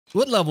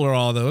What level are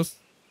all those?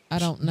 I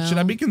don't know. Should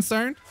I be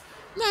concerned?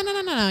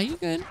 No. You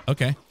good?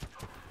 Okay.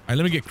 All right,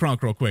 let me get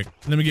crunk real quick.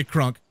 Let me get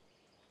crunk.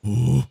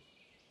 Ooh.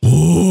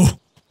 Ooh.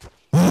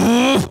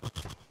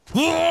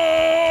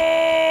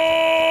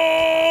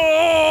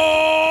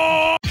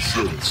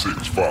 7,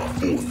 6, 5,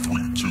 4,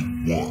 3, 2,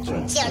 1. You'll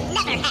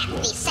never have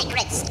the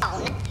sacred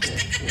stone.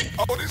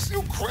 Oh, this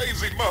you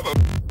crazy mother.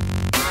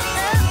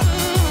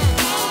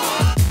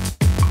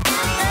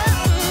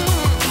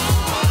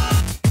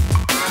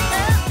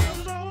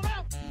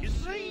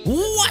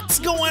 What's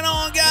going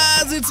on,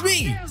 guys? It's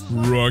me,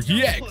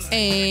 RockyX.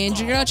 And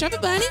your girl, Chubby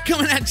Bunny.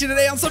 Coming at you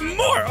today on some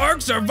more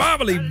Ark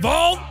Survival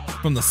Evolved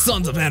from the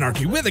Sons of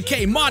AnARKy with a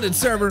K modded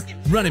server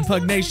running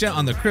PUGNACIA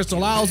on the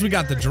Crystal Isles. We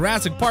got the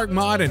Jurassic Park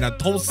mod and a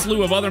whole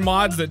slew of other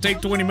mods that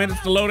take 20 minutes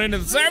to load into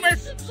the server.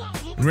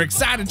 And we're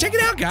excited. Check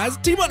it out, guys.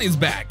 T-Bunny's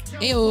back.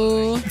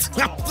 Ew.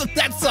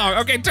 That song.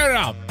 Okay, turn it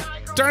off.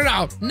 Turn it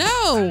off.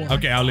 No.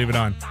 Okay, I'll leave it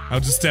on. I'll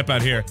just step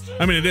out here.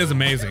 I mean, it is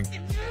amazing.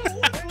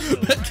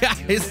 But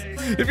guys,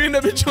 if you're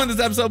never enjoying this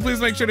episode, please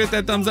make sure to hit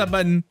that thumbs up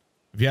button.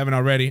 If you haven't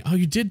already. Oh,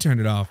 you did turn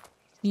it off.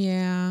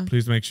 Yeah.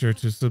 Please make sure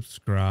to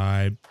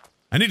subscribe.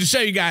 I need to show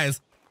you guys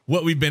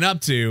what we've been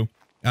up to.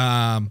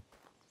 Yeah,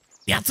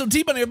 so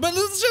T-Bunny, but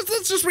let's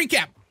just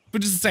recap for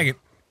just a second.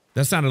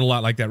 That sounded a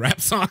lot like that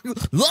rap song.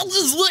 Let's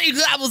just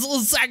recap for a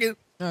second.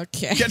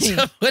 Okay. Catch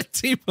up with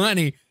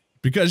T-Bunny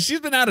because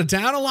she's been out of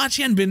town a lot.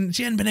 She hadn't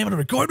been able to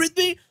record with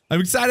me. I'm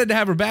excited to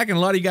have her back, and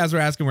a lot of you guys were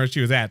asking where she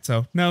was at.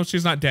 So no,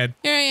 she's not dead.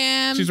 Here I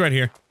am. She's right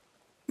here.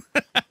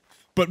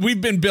 But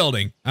we've been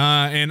building,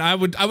 and I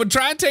would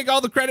try and take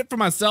all the credit for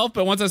myself,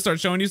 but once I start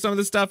showing you some of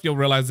this stuff, you'll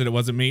realize that it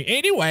wasn't me.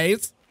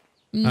 Anyways.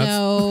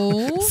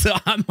 No. So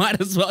I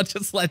might as well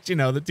just let you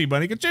know that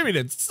T-Bunny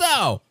contributed.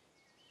 So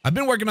I've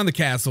been working on the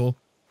castle.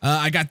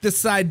 I got this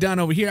side done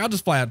over here. I'll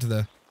just fly out to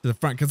the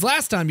front because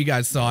last time you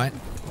guys saw it,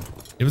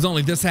 it was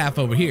only this half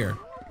over here.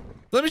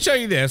 Let me show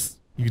you this.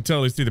 You can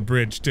totally see the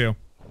bridge too.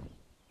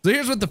 So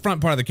here's what the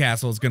front part of the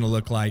castle is going to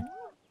look like.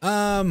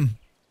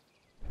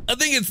 I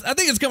think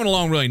it's coming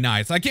along really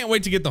nice. I can't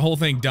wait to get the whole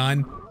thing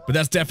done, but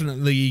that's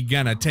definitely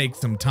gonna take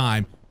some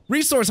time.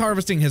 Resource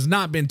harvesting has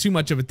not been too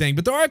much of a thing,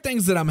 but there are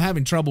things that I'm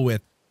having trouble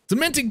with.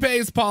 Cementing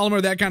paste,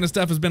 polymer, that kind of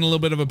stuff has been a little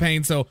bit of a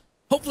pain, so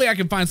hopefully I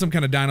can find some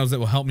kind of dinos that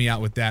will help me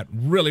out with that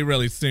really,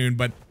 really soon,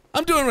 but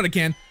I'm doing what I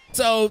can.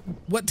 So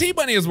what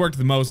T-Bunny has worked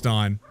the most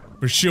on,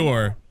 for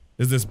sure,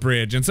 is this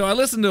bridge. And so I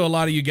listened to a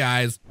lot of you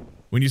guys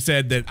when you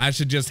said that I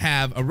should just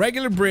have a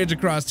regular bridge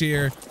across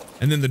here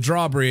and then the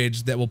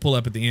drawbridge that will pull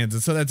up at the ends.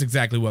 And so that's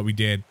exactly what we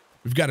did.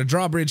 We've got a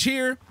drawbridge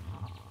here.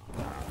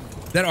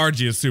 That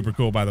RG is super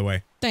cool, by the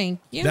way. Thank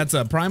you. That's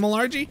a primal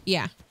RG?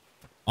 Yeah.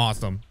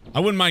 Awesome. I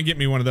wouldn't mind getting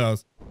me one of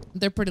those.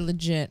 They're pretty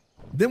legit.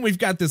 Then we've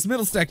got this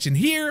middle section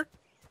here.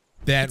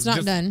 It's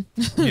not done.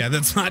 Yeah,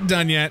 that's not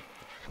done yet.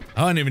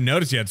 Oh, I didn't even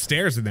notice you had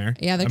stairs in there.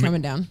 Yeah, they're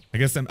coming down. I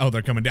guess oh,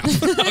 they're coming down.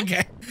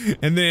 Okay.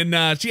 And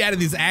then she added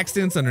these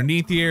accents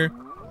underneath here.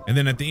 And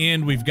then at the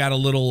end, we've got a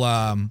little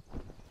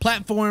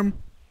platform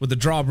with a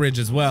drawbridge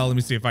as well. Let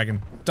me see if I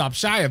can stop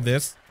shy of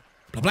this.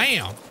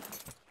 Blam! I'm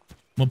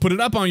gonna put it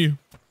up on you.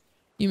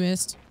 You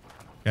missed.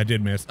 I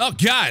did miss. Oh,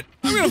 God!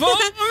 I'm gonna fall!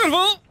 I'm gonna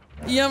fall!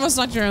 You almost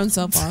knocked your own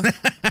self off.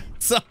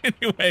 So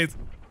anyways,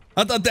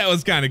 I thought that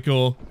was kind of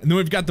cool. And then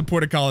we've got the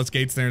portcullis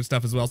gates there and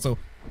stuff as well. So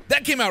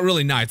that came out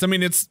really nice. I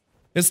mean, it's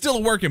still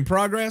a work in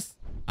progress.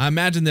 I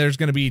imagine there's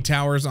gonna be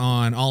towers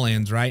on all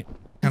ends, right?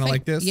 Kind of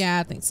like this? Yeah,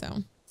 I think so.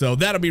 So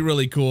that'll be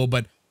really cool,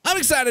 but I'm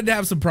excited to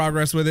have some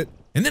progress with it.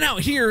 And then out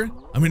here,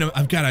 I mean,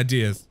 I've got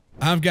ideas.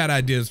 I've got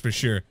ideas for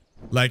sure.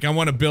 Like I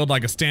want to build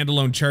like a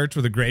standalone church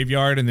with a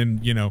graveyard, and then,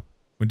 you know,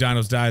 when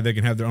dinos die, they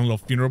can have their own little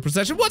funeral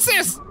procession. What's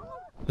this?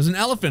 There's an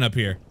elephant up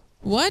here.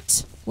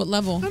 What? What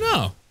level? I don't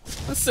know.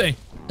 Let's see.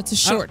 It's a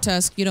short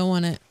tusk. You don't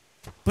want it.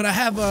 But I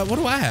have, what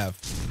do I have?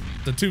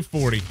 The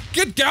 240.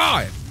 Good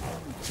God.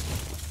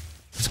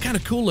 It's kind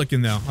of cool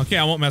looking though. Okay,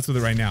 I won't mess with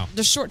it right now.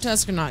 The short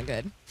tusks are not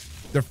good.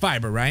 They're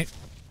fiber, right?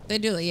 They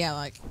do, yeah,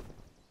 like,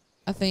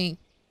 I think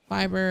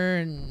fiber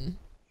and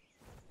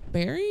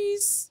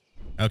berries.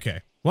 Okay.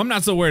 Well, I'm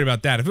not so worried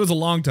about that. If it was a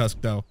long tusk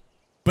though.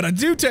 But I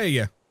do tell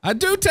you,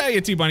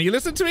 T-Bunny, you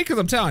listen to me because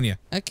I'm telling you.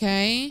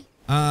 Okay.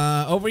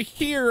 Over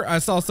here, I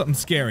saw something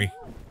scary.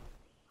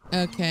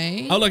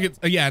 Okay. Oh, look,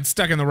 it's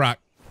stuck in the rock.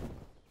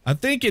 I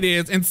think it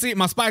is. And see,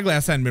 my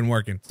spyglass hadn't been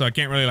working, so I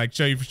can't really like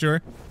show you for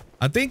sure.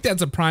 I think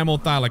that's a primal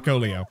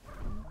thylacoleo.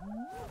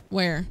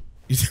 Where?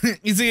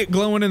 You see it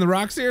glowing in the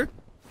rocks here?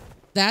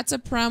 That's a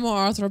primal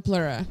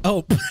arthropleura.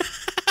 Oh,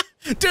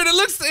 dude,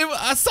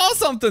 I saw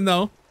something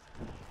though.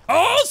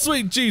 Oh,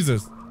 sweet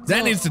Jesus.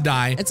 That needs to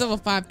die. It's over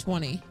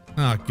 520.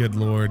 Oh, good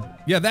Lord.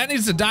 Yeah, that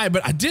needs to die,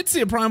 but I did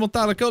see a primal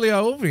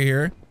thylacoleo over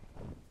here.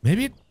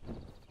 Maybe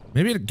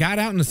it got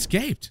out and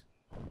escaped.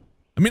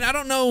 I mean, I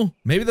don't know.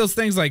 Maybe those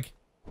things like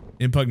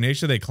in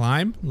PUGNACIA, they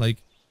climb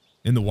like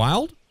in the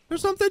wild or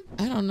something?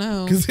 I don't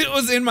know. Because it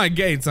was in my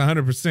gates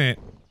 100%.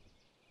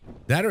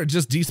 That or it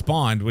just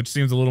despawned, which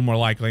seems a little more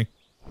likely.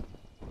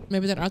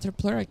 Maybe that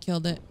arthropleura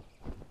killed it.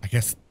 I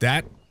guess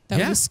that That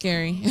would be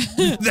scary.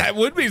 that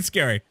would be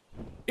scary.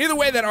 Either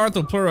way, that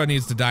Multiplier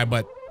needs to die,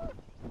 but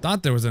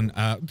thought there was an,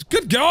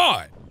 good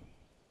God.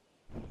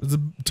 There's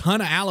a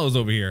ton of aloes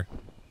over here.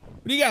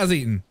 What are you guys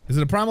eating? Is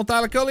it a primal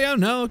thylacoleo?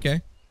 No?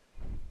 Okay.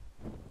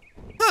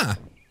 Huh.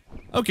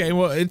 Okay,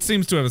 well, it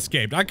seems to have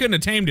escaped. I couldn't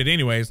have tamed it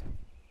anyways,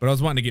 but I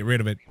was wanting to get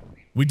rid of it.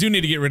 We do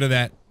need to get rid of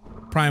that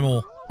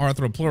primal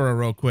Multiplier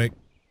real quick.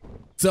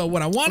 So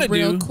what I want to do...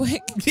 Real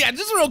quick? Yeah,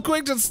 just real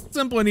quick, just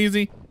simple and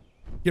easy.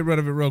 Get rid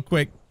of it real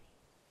quick.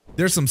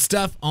 There's some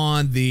stuff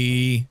on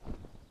the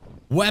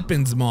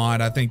weapons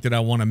mod, I think, that I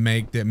want to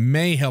make that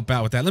may help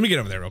out with that. Let me get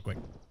over there real quick.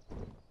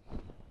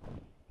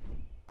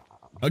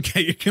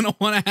 Okay, you're going to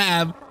want to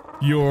have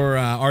your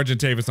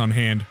Argentavis on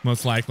hand,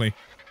 most likely,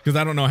 because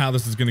I don't know how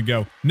this is going to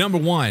go. Number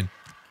one,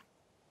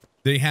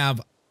 they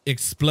have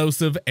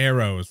explosive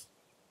arrows.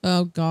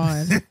 Oh,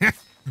 God.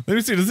 Let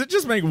me see. Does it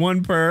just make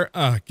one per?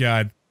 Oh,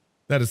 God.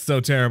 That is so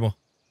terrible.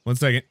 1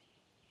 second.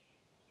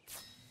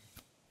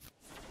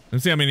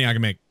 Let's see how many I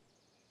can make.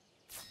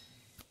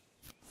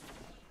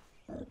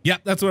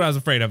 Yep, that's what I was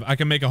afraid of. I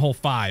can make a whole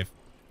 5.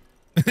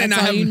 That's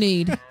all you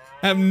need.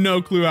 I have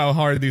no clue how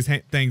hard these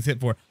things hit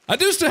for. I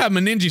do still have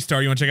my Ninja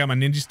Star. You want to check out my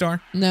Ninja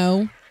Star?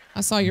 No.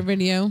 I saw your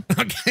video.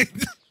 Okay.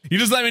 You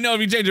just let me know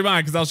if you change your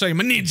mind, because I'll show you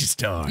my Ninja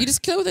Star. You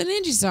just killed with a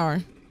Ninja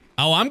Star.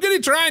 Oh, I'm going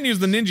to try and use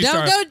the Ninja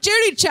Star. Don't go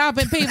Judy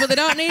chopping people that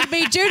don't need to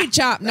be Judy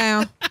chopped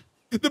now.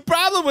 The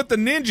problem with the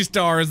Ninja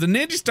Star is the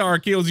Ninja Star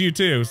kills you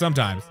too,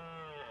 sometimes.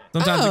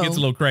 Sometimes it gets a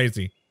little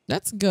crazy.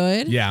 That's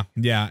good. Yeah,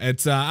 yeah.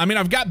 It's, I mean,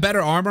 I've got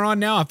better armor on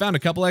now. I found a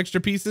couple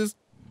extra pieces,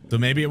 so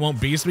maybe it won't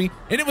beast me.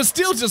 And it was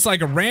still just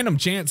like a random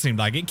chance, seemed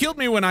like. It killed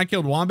me when I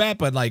killed Wombat,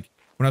 but like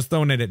when I was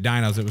throwing it at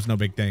dinos, it was no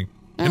big thing.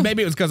 And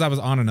maybe it was because I was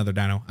on another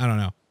dino. I don't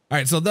know. All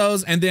right, so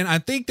those, and then I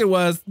think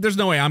there's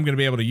no way I'm going to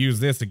be able to use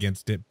this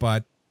against it,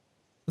 but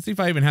let's see if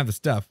I even have the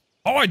stuff.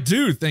 Oh, I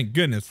do, thank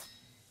goodness.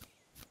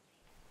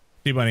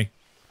 Hey, buddy.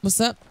 What's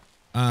up?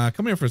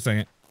 Come here for a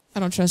second. I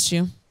don't trust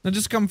you. No,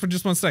 just come for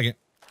just 1 second.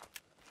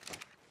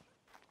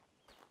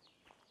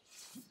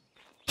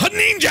 A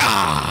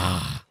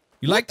ninja!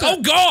 You like?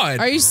 Oh God!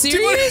 Are you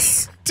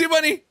serious?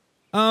 T-Bunny,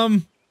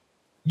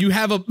 you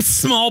have a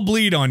small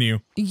bleed on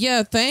you.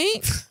 Yeah,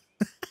 thanks.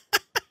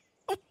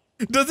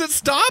 Does it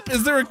stop?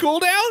 Is there a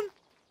cooldown?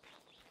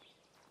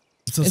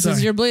 So it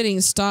says you're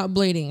bleeding. Stop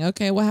bleeding.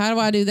 Okay, well, how do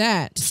I do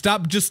that?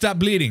 Just stop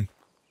bleeding.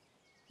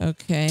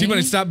 Okay.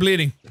 T-Bunny, stop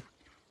bleeding.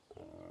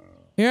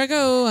 Here I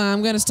go.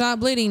 I'm gonna stop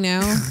bleeding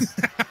now.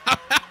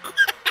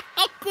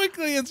 How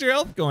quickly is your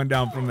health going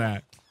down from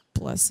that?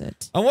 Bless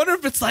it. I wonder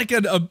if it's like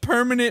a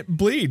permanent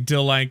bleed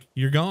till like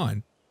you're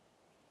gone.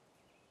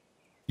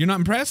 You're not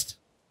impressed?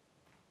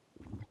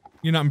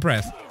 You're not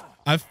impressed.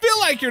 I feel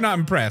like you're not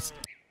impressed.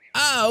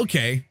 Ah,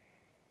 okay.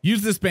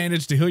 Use this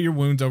bandage to heal your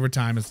wounds over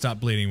time and stop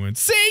bleeding wounds.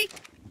 See?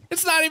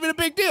 It's not even a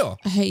big deal.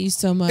 I hate you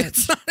so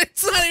much.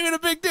 It's not even a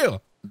big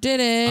deal. Did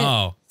it?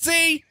 Oh,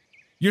 see?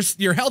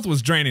 Your health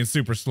was draining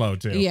super slow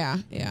too. Yeah,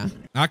 yeah.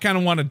 I kind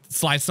of want to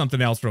slice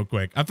something else real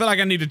quick. I feel like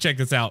I need to check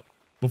this out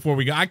before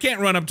we go. I can't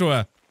run up to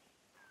a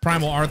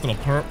primal arthro, you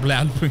know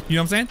what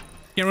I'm saying?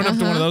 Can't run up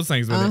to one of those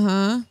things with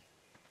it.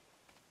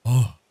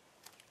 Oh,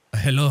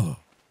 hello.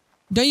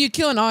 Don't you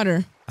kill an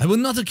otter. I will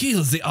not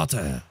kill the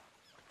otter.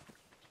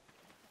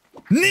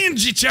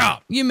 Ninja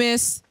chop! You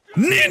miss.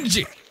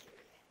 Ninja!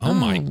 Oh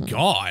my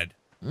God.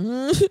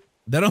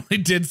 That only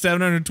did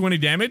 720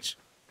 damage?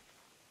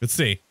 Let's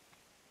see.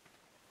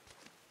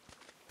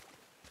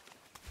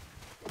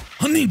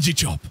 A ninja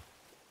chop.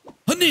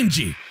 A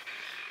ninja.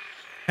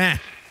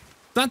 It's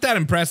not that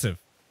impressive.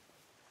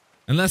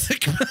 Unless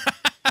it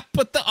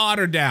put the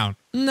otter down.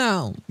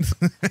 No.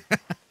 All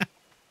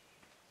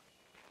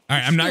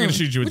right, I'm not going to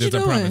shoot you with this,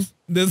 I promise.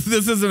 This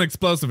is an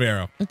explosive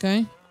arrow.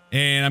 Okay.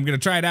 And I'm going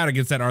to try it out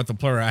against that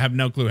Multiplier. I have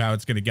no clue how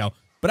it's going to go.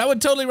 But I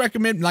would totally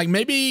recommend, like,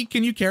 maybe,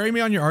 can you carry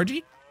me on your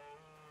RG?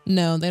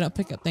 No, they don't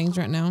pick up things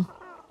right now.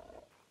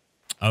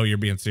 Oh, you're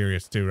being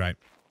serious too, right?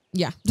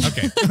 Yeah.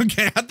 Okay,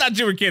 okay. I thought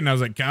you were kidding. I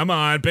was like, come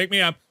on, pick me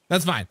up.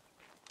 That's fine.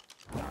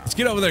 Let's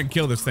get over there and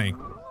kill this thing.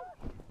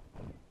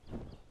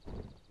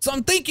 So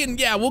I'm thinking,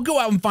 yeah, we'll go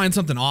out and find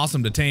something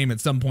awesome to tame at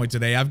some point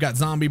today. I've got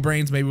zombie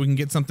brains. Maybe we can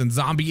get something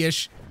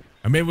zombie-ish.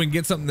 Or maybe we can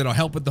get something that'll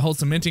help with the whole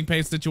cementing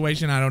paste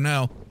situation. I don't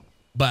know.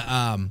 But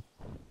I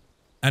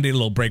need a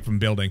little break from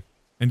building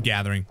and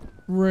gathering.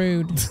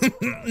 Rude.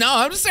 No,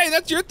 I'm just saying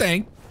that's your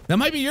thing. That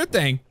might be your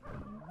thing.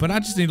 But I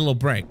just need a little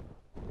break.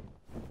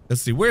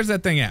 Let's see. Where's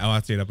that thing at? Oh,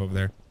 I see it up over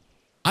there.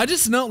 I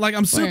just know, like,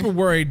 I'm super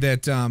worried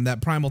that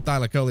that primal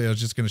thylacoleo is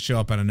just going to show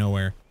up out of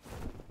nowhere.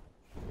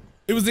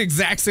 It was the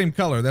exact same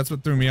color. That's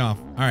what threw me off.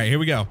 All right, here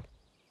we go.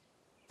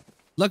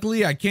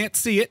 Luckily, I can't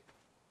see it.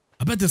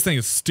 I bet this thing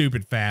is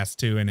stupid fast,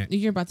 too, isn't it?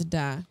 You're about to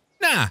die.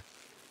 Nah.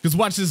 Because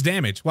watch this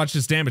damage. Watch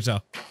this damage,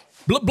 though.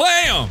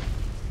 Blam!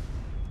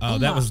 Oh,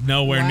 that was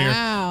nowhere near.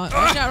 Wow.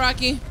 Watch out,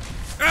 Rocky.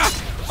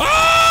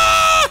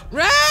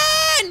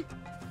 Run!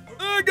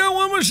 I got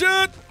one more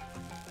shot.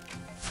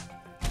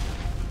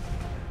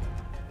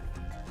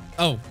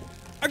 Oh,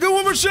 I got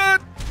one more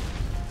shot.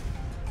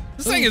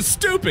 This thing is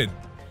stupid.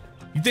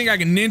 You think I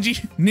can ninja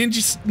chop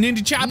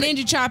it?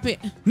 Ninja chop it.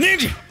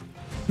 Ninja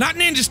Not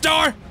Ninja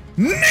Star.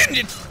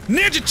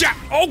 Ninja chop.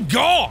 Oh,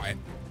 God.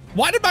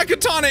 Why did my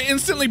katana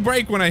instantly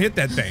break when I hit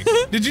that thing?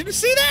 Did you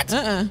see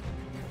that?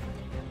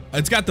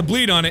 It's got the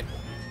bleed on it.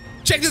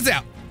 Check this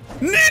out.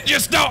 Ninja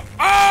Star.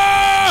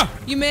 Ah!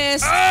 You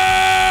missed.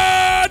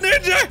 Ah!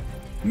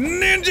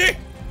 Ninja.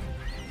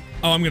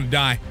 Oh, I'm gonna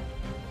die.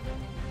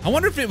 I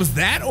wonder if it was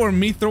that or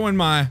me throwing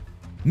my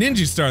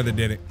Ninja Star that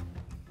did it.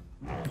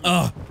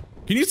 Can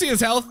you see his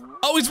health?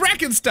 Oh, he's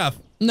wrecking stuff.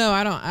 No,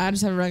 I don't. I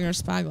just have a regular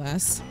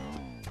spyglass.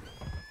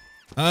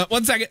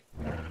 1 second.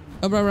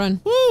 Oh, bro,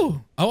 run.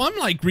 Woo! Oh, I'm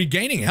like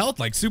regaining health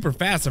like super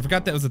fast. I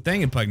forgot that was a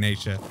thing in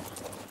PUGNACIA.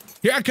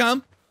 Here I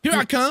come. Here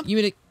I come. You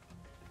would.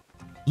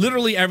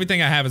 Literally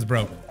everything I have is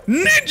broke.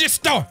 Ninja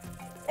Star.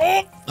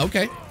 Oh,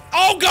 okay.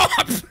 Oh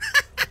God!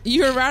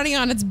 You were riding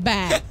on its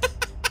back.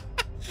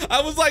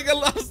 I was like,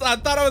 I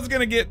thought I was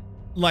gonna get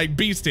like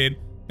beasted,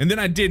 and then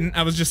I didn't.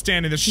 I was just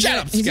standing there. Shut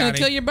up, Scotty. He's gonna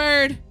kill your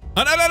bird.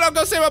 Oh no!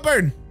 Go save my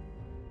bird.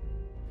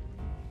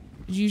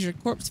 Did you use your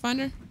corpse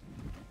finder?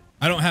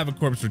 I don't have a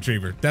corpse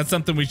retriever. That's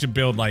something we should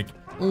build like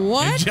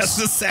what? In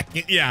just a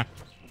second. Yeah.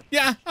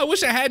 I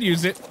wish I had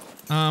used it,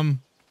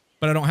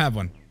 but I don't have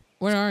one.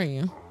 Where are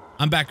you?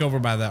 I'm back over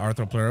by the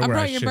arthropleura. I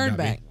brought your bird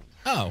back.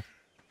 Oh.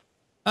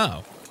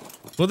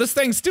 Well, this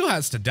thing still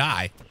has to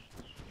die.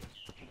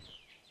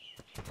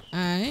 All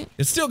right.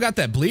 It's still got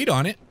that bleed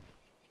on it.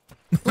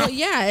 Well,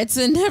 yeah, it's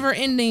a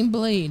never-ending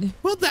bleed.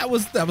 Well, that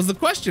was the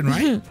question,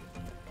 right?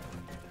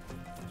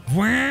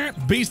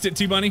 Beast it,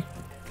 T-Bunny.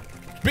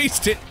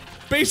 Beast it.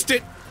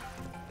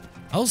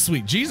 Oh,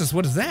 sweet Jesus,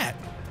 what is that?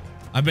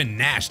 I've been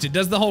nashed. It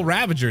does the whole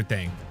Ravager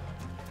thing.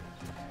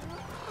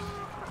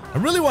 I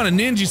really want to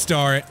Ninja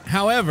Star it.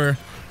 However,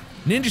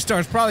 Ninja Star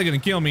is probably going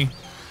to kill me.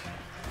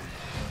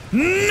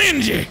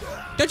 Ninja!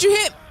 Don't you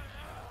hit?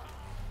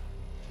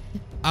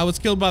 I was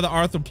killed by the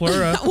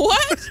arthropleura.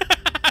 What?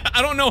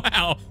 I don't know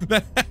how.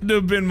 That had to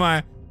have been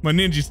my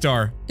Ninja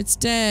Star. It's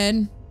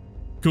dead.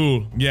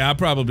 Cool. Yeah, I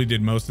probably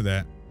did most of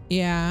that.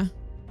 Yeah.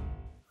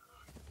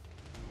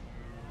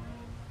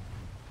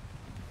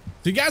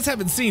 So you guys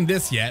haven't seen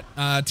this yet.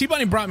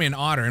 T-Bunny brought me an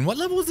otter. And what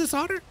level was this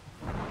otter?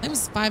 It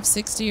was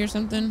 560 or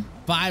something.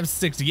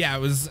 560. Yeah,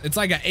 it's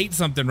like a 8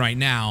 something right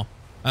now.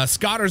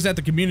 Scotter's at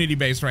the community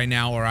base right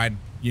now, or I'd,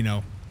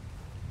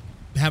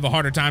 have a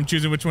harder time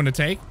choosing which one to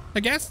take,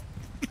 I guess.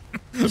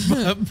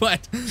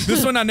 but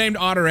this one I named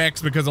Otter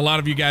X because a lot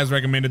of you guys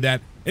recommended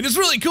that. And it's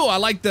really cool. I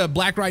like the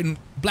black,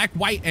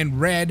 white, and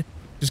red,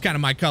 just kind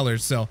of my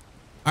colors. So, all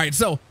right.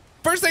 So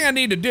first thing I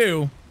need to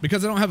do,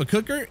 because I don't have a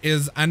cooker,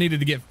 is I needed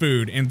to get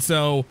food. And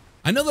so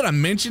I know that I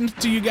mentioned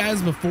to you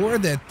guys before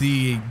that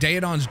the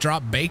Daedons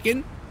drop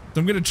bacon. So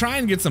I'm going to try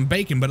and get some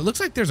bacon, but it looks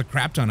like there's a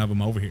crap ton of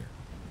them over here.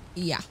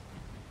 Yeah.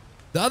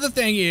 The other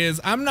thing is,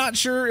 I'm not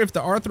sure if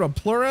the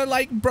arthropleura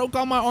like broke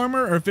all my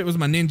armor or if it was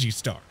my Ninja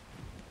Star.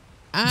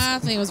 I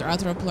think it was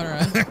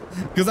arthropleura.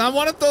 Because I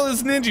want to throw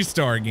this Ninja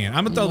Star again.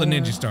 I'm going to throw the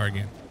Ninja Star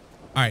again.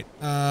 All right,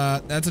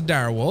 that's a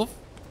dire wolf.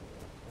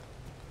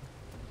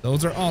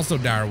 Those are also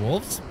dire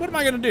wolves. What am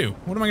I going to do?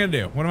 What am I going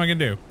to do? What am I going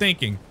to do?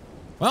 Thinking.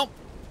 Well,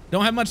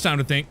 don't have much time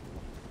to think.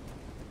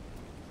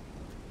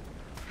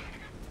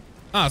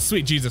 Ah,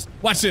 sweet Jesus.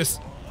 Watch this.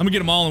 I'm going to get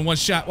them all in one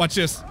shot. Watch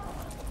this.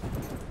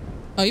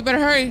 Oh, you better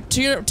hurry.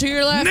 To your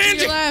left. Ninja! To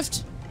your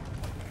left.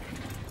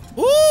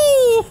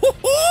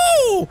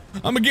 Ooh!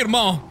 I'm going to get them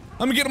all.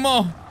 I'm gonna get them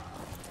all.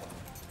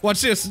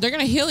 Watch this. They're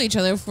gonna heal each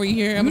other before you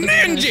hear.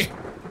 Ninja!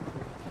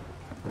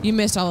 You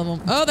missed all of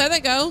them. Oh, there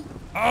they go.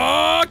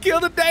 Oh, kill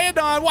the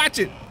Daedon. Watch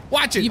it.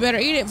 Watch it. You better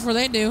eat it before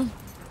they do.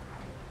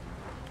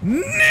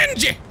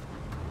 Ninja!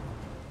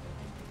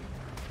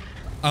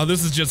 Oh,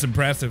 this is just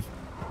impressive.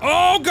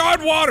 Oh,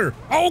 God, water.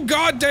 Oh,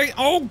 God,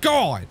 oh,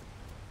 God.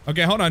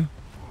 Okay, hold on.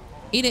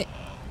 Eat it.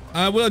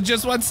 I will,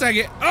 just 1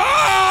 second.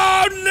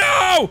 Oh,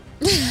 no!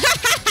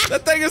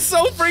 That thing is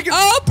so freaking...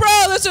 Oh,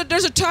 bro,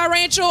 there's a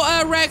torrential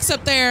Rex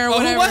up there or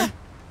whatever. What?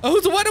 Oh,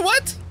 who's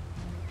what?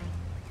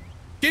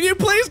 Can you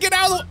please get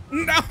out of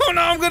the... No,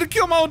 I'm going to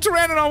kill my old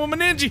Pteranodon with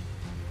my Ninja.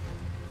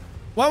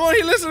 Why won't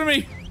he listen to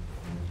me?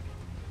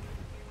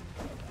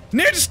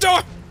 Ninja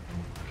Star!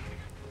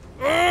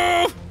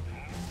 Oh!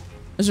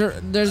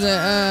 There's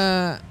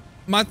a...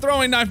 My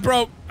throwing knife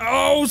broke.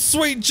 Oh,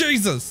 sweet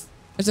Jesus.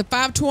 There's a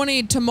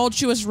 520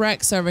 tumultuous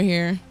Rex over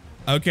here.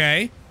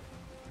 Okay.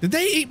 Did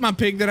they eat my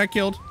pig that I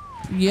killed?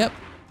 Yep.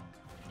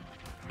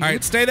 All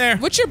right, stay there.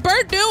 What's your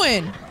bird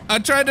doing? I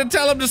tried to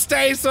tell him to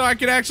stay so I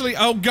could actually...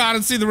 Oh, God,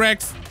 and see the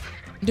Rex.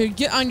 Dude,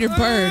 get on your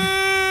bird.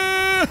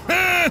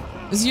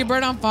 Is your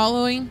bird on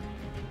following?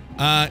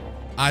 I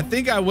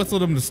think I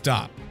whistled him to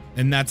stop,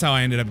 and that's how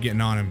I ended up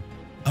getting on him.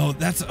 Oh,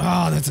 that's a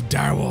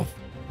direwolf.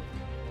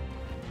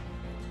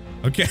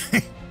 Okay.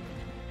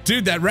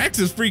 Dude, that Rex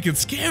is freaking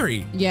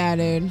scary. Yeah,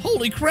 dude.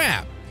 Holy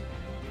crap.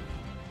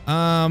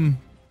 I'm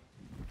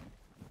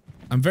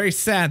very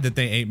sad that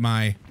they ate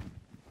my...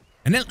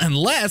 And then,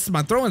 unless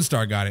my throwing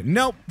star got it.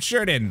 Nope,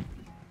 sure didn't.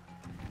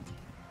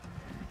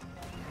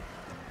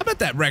 I bet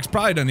that Rex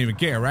probably doesn't even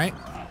care, right?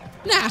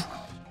 Nah.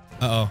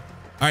 Uh-oh. All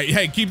right,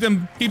 hey, keep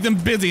them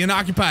busy and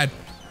occupied.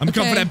 I'm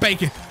coming for that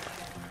bacon.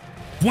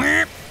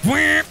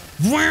 I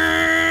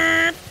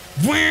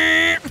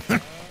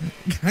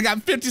got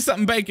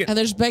 50-something bacon. And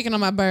there's bacon on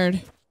my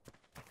bird.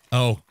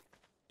 Oh,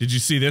 did you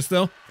see this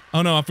though?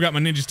 Oh no, I forgot my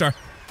ninja star.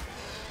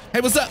 Hey,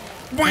 what's up?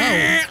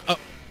 Oh.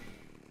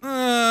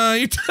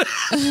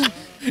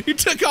 You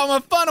took all my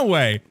fun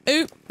away.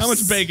 Oops. How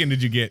much bacon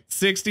did you get?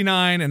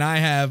 69, and I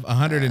have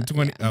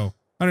 120. Yeah.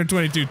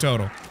 122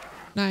 total.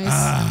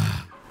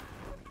 Nice.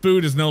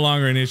 Food is no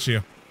longer an issue.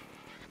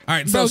 All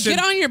right, Bro, so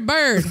get on your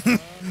bird.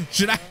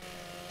 should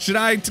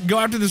I go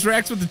after this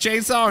Rex with the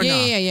chainsaw or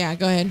not? Yeah.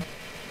 Go ahead.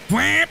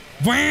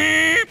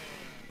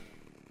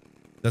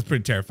 That's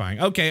pretty terrifying.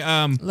 Okay,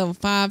 Level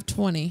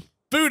 520.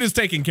 food is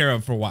taken care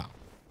of for a while.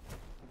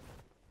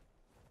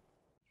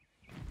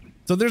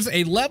 So there's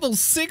a level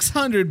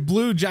 600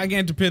 blue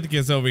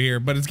Gigantopithecus over here,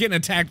 but it's getting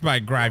attacked by a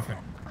Gryphon.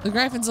 The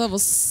Gryphon's level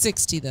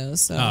 60 though,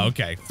 so. Oh,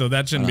 okay. So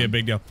that shouldn't be a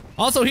big deal.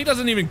 Also, he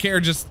doesn't even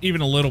care just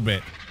even a little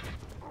bit.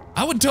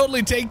 I would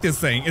totally take this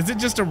thing. Is it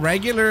just a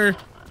regular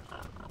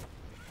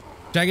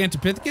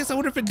Gigantopithecus? I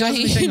wonder if it does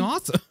anything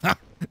awesome.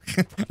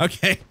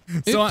 Okay.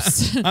 So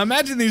I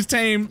imagine these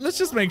tame. Let's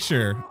just make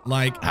sure.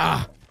 Like,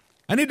 I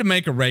need to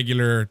make a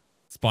regular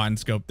spot and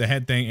scope. The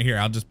head thing. Here,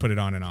 I'll just put it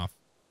on and off.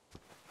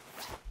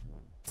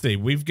 Let's see,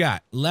 we've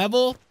got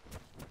level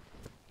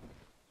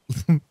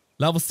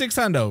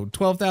 600,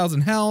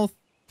 12,000 health.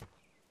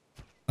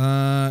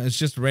 It's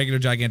just a regular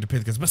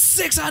Gigantopithecus, but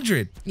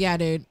 600. Yeah,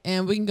 dude.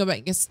 And we can go back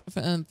and get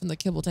from the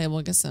kibble table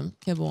and get some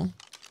kibble.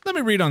 Let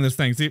me read on this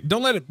thing. See,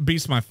 don't let it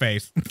beast my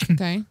face.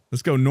 Okay.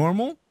 Let's go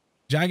normal.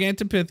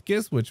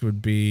 Gigantopithecus, which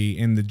would be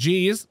in the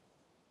G's.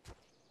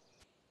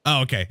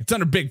 Oh, okay. It's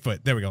under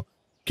Bigfoot. There we go.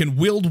 Can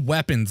wield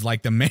weapons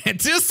like the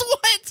mantis.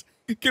 What?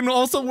 Can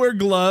also wear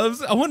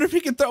gloves. I wonder if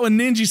he can throw a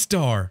ninja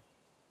star.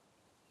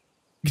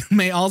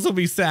 May also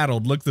be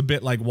saddled. Looks a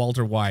bit like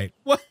Walter White.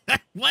 What?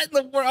 What in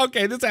the world?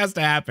 Okay, this has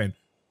to happen.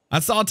 I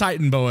saw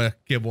Titan Boa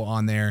kibble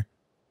on there,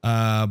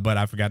 but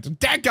I forgot to.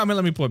 Dadgummit,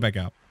 let me pull it back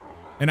out.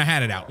 And I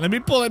had it out. Let me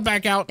pull it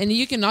back out. And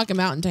you can knock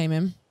him out and tame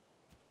him.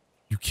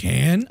 You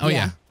can? Oh,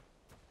 yeah.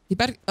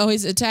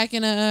 He's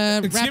attacking a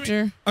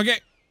raptor.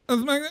 Okay.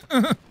 I'm going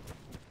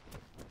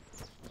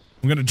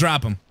to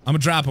drop him. I'm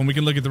going to drop him. We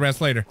can look at the rest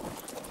later.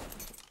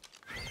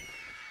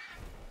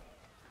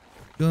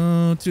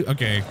 Go to...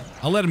 Okay.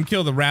 I'll let him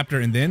kill the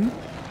raptor and then...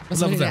 What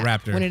level is that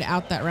raptor? We need to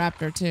out that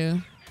raptor,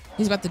 too.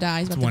 He's about to die.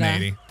 He's about to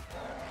die. 180.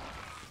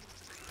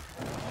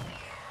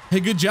 Hey,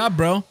 good job,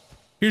 bro.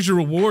 Here's your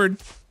reward.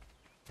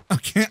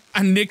 Okay,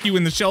 I nick you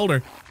in the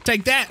shoulder.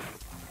 Take that.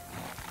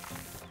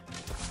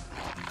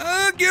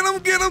 Get him,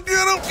 get him,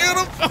 get him, get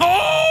him.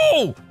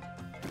 Oh!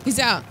 He's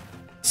out.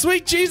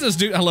 Sweet Jesus,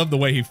 dude. I love the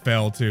way he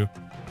fell, too.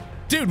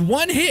 Dude,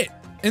 one hit.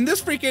 And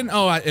this freaking...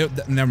 Oh,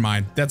 never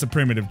mind. That's a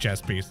primitive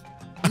chess piece.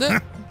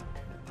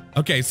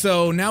 Okay,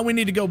 so now we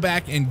need to go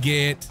back and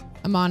get...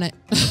 I'm on it.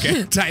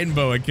 Okay, Titan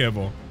Boa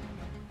kibble.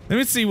 Let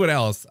me see what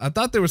else. I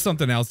thought there was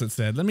something else that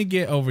said. Let me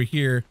get over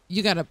here.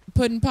 You got a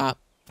pudding pop?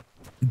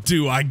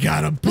 Do I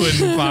got a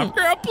pudding pop?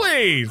 Girl,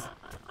 please.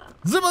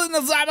 The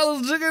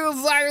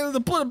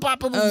pudding pop.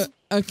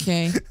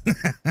 Okay.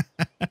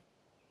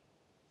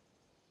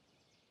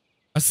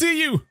 I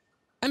see you.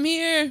 I'm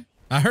here.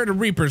 I heard a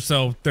reaper,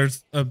 so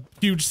there's a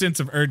huge sense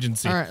of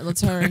urgency. All right,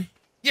 let's hurry.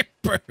 Your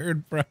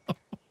bird, bro.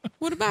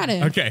 What about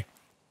it? Okay.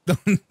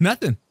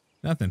 Nothing.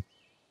 Nothing.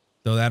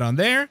 Throw that on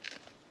there.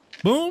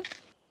 Boom.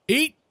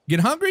 Eat. Get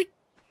hungry.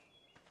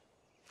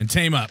 And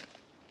tame up.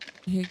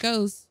 Here it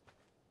goes.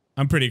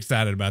 I'm pretty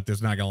excited about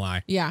this, not gonna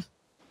lie. Yeah.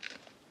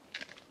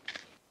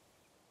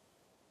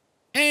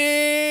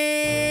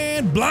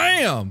 And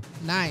blam!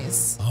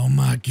 Nice. Oh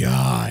my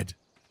God.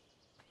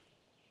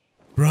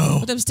 Bro.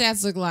 What them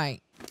stats look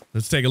like?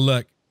 Let's take a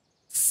look.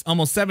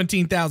 Almost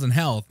 17,000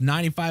 health,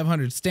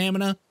 9,500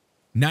 stamina,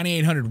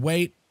 9,800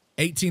 weight,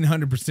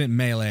 1,800%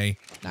 melee.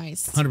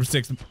 Nice.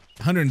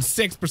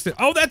 106%.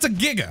 Oh, that's a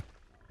giga.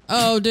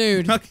 Oh,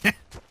 dude. Okay.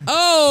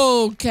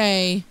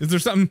 Okay. Is there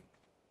something?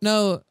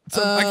 No.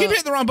 I keep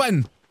hitting the wrong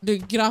button.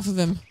 Dude, get off of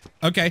him.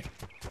 Okay.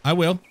 I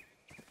will.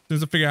 As soon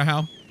as I figure out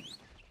how.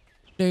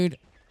 Dude.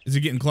 Is he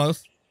getting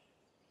close?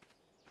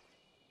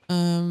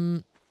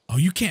 Oh,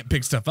 you can't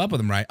pick stuff up with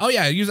him, right? Oh,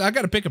 yeah. I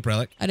got a pickup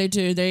relic. I do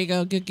too. There you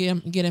go. Get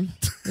him. Get him.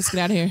 Let's get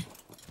out of here.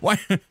 Why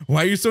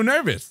are you so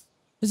nervous?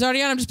 He's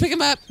already on him. Just pick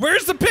him up.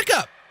 Where's the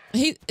pickup?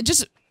 He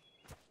just...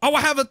 Oh,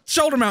 I have a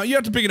shoulder mount. You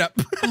have to pick it up.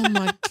 Oh,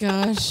 my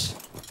gosh.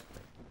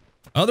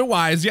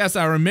 Otherwise, yes,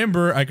 I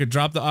remember I could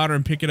drop the otter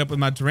and pick it up with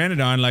my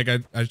Pteranodon like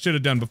I should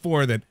have done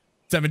before that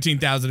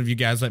 17,000 of you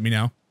guys let me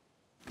know.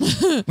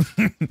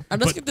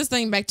 Let's get this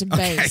thing back to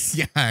base.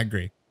 Okay, yeah, I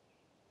agree.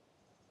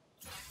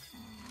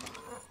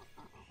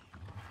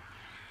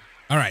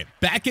 All right,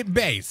 back at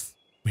base.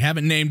 We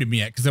haven't named him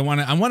yet because I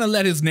want to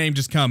let his name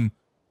just come,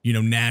 you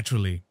know,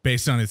 naturally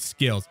based on his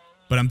skills.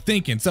 But I'm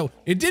thinking, so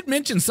it did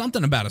mention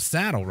something about a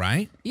saddle,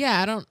 right?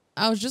 Yeah,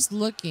 I was just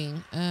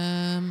looking.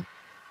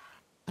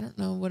 I don't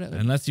know what it was.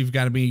 Unless you've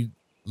got to be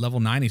level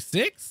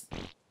 96?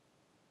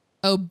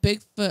 Oh,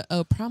 Bigfoot.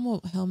 Oh,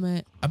 primal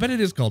helmet. I bet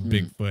it is called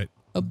Bigfoot.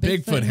 Oh,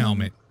 Bigfoot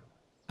helmet.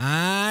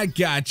 I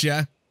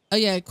gotcha. Oh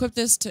yeah, equip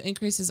this to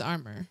increase his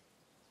armor.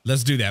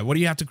 Let's do that. What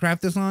do you have to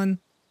craft this on?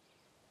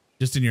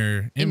 Just in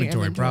your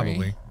inventory,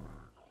 probably.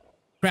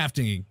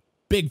 Crafting,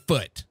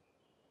 Bigfoot,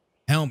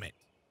 helmet,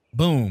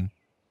 boom.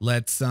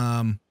 Let's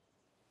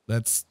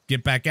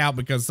get back out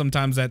because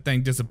sometimes that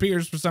thing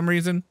disappears for some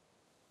reason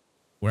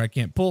where I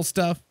can't pull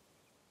stuff.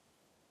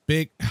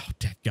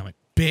 Dadgummit.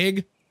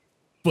 Big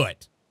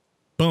foot,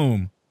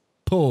 boom,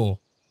 pull,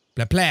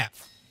 blah, blah.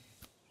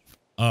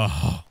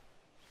 Oh,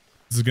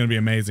 this is going to be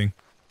amazing.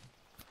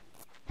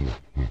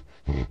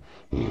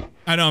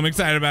 I know, I'm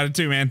excited about it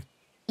too, man.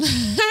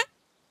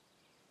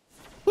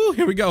 Woo,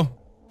 here we go.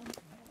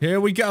 Here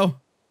we go.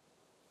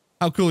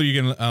 How cool are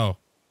you gonna? Oh,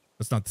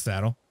 that's not the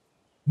saddle.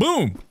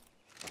 Boom.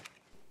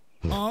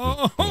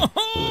 Oh,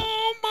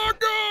 oh my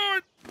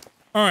God.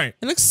 All right.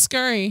 It looks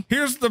scurry.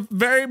 Here's the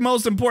very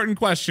most important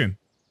question.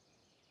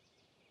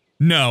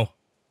 No.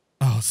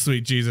 Oh,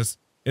 sweet Jesus.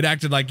 It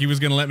acted like he was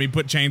gonna let me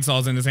put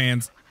chainsaws in his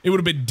hands. It would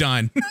have been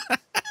done.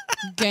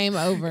 Game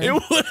over. It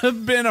would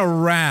have been a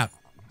wrap.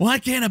 Why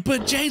can't I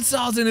put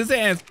chainsaws in his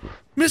hands?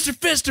 Mr.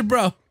 Fister,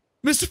 bro.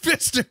 Mr.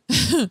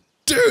 Fister.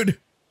 Dude.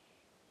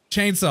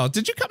 Chainsaw.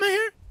 Did you cut my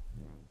hair?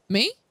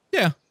 Me?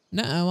 Yeah.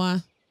 No,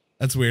 why?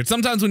 That's weird.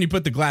 Sometimes when you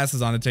put the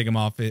glasses on and take them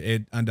off,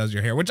 it undoes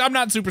your hair, which I'm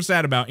not super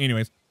sad about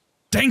anyways.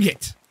 Dang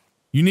it.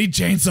 You need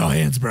chainsaw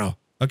hands, bro.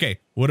 Okay,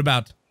 what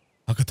about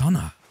a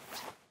katana?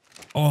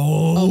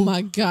 Oh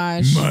my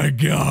gosh. My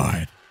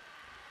God.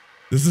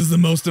 This is the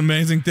most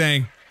amazing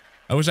thing.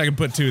 I wish I could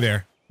put 2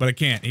 there, but I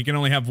can't. He can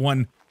only have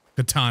 1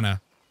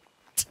 katana.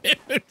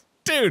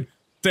 Dude,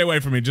 stay away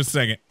from me just a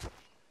second.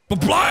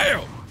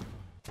 Multiplier!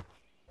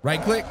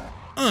 Right click.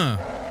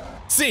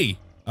 C.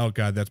 Oh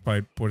God, that's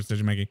probably poor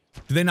decision making.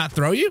 Do they not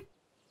throw you?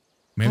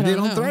 Maybe they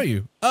don't throw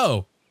you.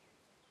 Oh.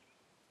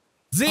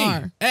 Z.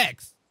 R.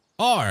 X.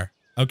 R.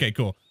 Okay,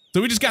 cool.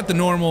 So we just got the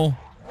normal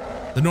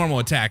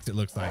attacks, it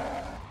looks like.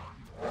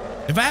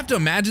 If I have to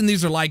imagine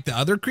these are like the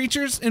other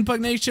creatures in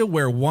Pugnacia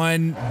where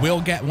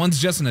one's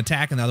just an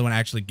attack and the other one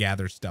actually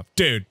gathers stuff.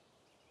 Dude.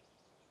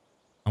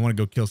 I want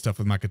to go kill stuff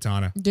with my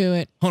katana. Do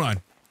it. Hold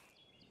on.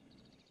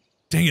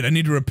 Dang it, I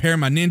need to repair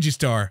my ninja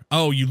star.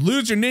 Oh, you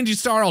lose your ninja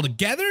star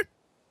altogether?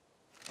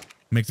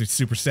 Makes me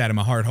super sad in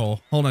my heart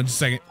hole. Hold on just a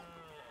second.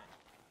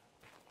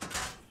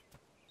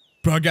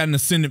 Bro, I got an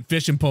ascendant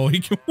fishing pole he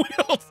can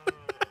wield.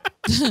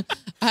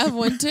 I have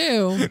one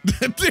too.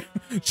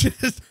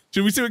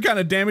 Should we see what kind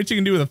of damage you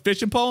can do with a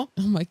fishing pole?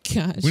 Oh my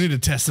gosh. We need to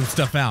test some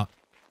stuff out.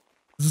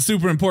 This is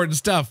super important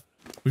stuff.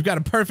 We've got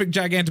a perfect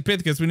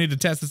Gigantopithecus. We need to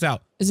test this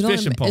out. Is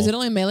it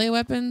only melee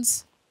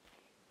weapons?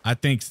 I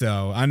think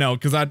so. I know,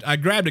 because I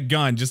grabbed a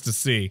gun just to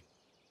see.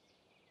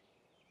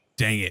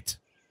 Dang it.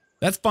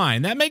 That's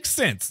fine. That makes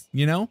sense,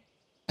 you know?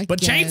 But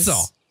guess.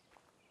 chainsaw.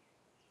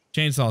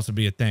 Chainsaws would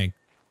be a thing.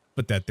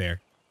 Put that there.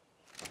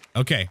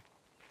 Okay.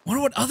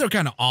 Wonder what other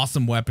kind of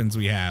awesome weapons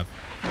we have.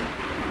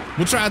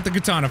 We'll try out the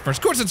katana first.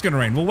 Of course it's going to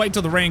rain. We'll wait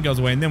till the rain goes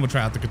away and then we'll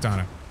try out the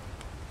katana.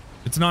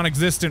 It's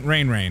non-existent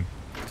rain.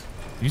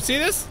 You see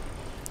this?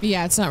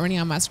 Yeah, it's not raining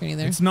on my screen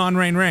either. It's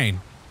non-rain.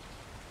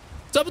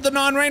 What's up with the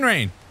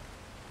non-rain?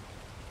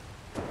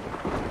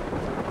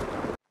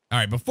 All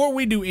right, before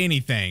we do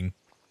anything,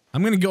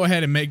 I'm going to go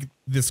ahead and make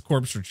this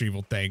corpse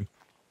retrieval thing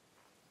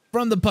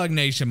from the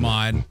Pugnacia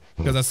mod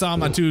because I saw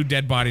my 2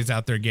 dead bodies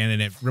out there again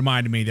and it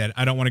reminded me that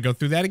I don't want to go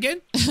through that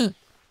again.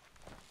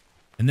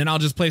 And then I'll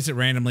just place it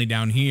randomly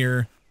down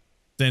here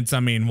since, I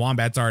mean,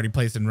 Wombat's already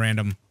placing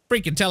random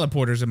freaking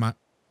teleporters in my...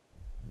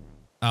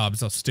 Oh, I'm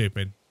so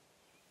stupid.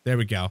 There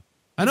we go.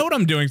 I know what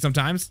I'm doing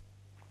sometimes.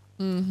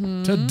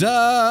 Ta-da!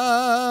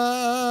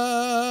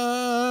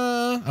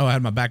 Oh, I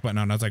had my back button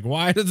on. I was like,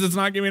 why does this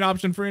not give me an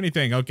option for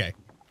anything? Okay,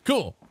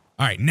 cool.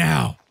 All right,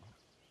 now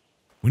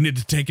we need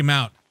to take him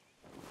out.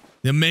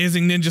 The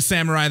amazing ninja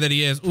samurai that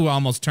he is. Ooh, I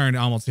almost turned,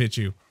 almost hit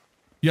you.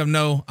 You have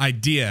no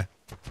idea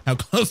how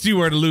close you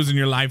were to losing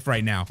your life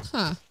right now.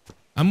 Huh.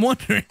 I'm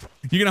wondering,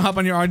 you gonna hop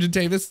on your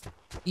Argentavis?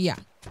 Yeah.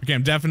 Okay,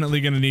 I'm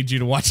definitely gonna need you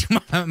to watch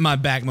my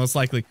back most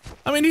likely.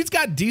 I mean, he's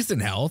got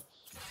decent health.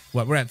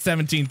 What, we're at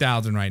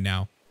 17,000 right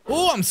now.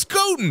 Oh, I'm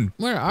scooting.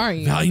 Where are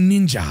you? Valley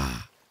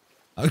Ninja.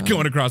 I was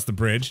going across the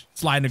bridge,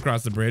 sliding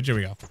across the bridge. Here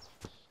we go.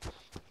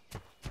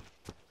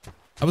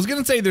 I was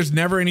gonna say there's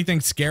never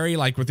anything scary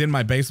like within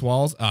my base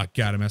walls. Oh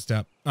God, I messed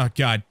up. Oh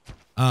God.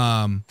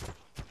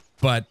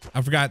 But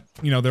I forgot,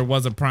 you know, there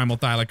was a primal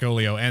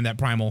Thylacoleo and that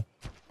primal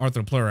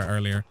Arthropleura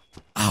earlier.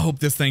 I hope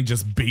this thing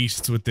just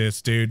beasts with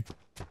this, dude.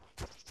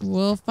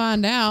 We'll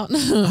find out.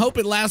 I hope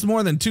it lasts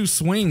more than 2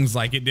 swings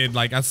like it did.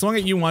 Like I swung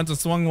at you once, I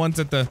swung once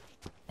at the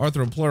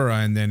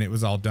Arthropleura, and then it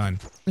was all done.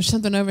 There's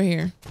something over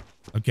here.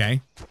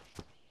 Okay. I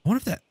wonder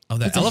if that, oh,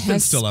 that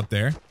elephant's still up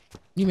there.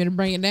 You mean to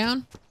bring it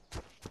down?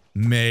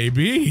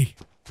 Maybe.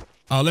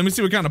 Oh, let me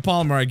see what kind of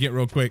polymer I get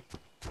real quick.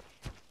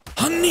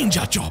 A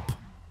ninja chop.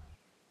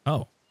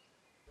 Oh.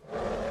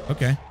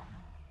 Okay.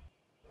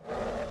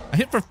 I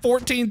hit for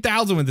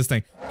 14,000 with this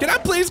thing. Can I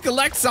please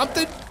collect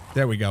something?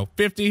 There we go.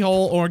 50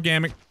 whole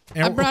organic.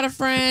 I brought a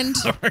friend.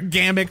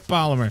 Organic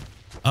polymer.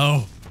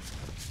 Oh.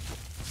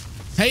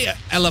 Hey,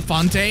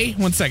 Elefante.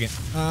 1 second.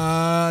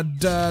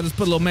 Let's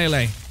put a little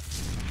melee.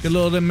 Get a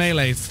little of them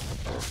melees.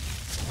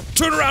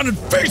 Turn around and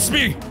face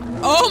me.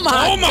 Oh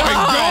my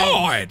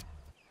God.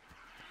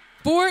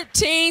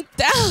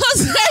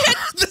 14,000.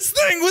 This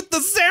thing with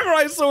the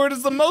samurai sword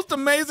is the most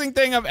amazing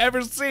thing I've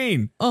ever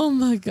seen. Oh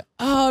my God.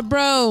 Oh,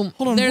 bro.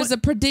 Hold on, There's a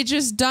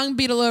prodigious dung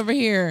beetle over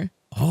here.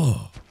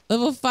 Oh.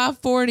 Level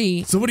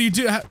 540. So what do you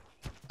do? How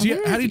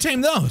do you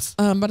tame those?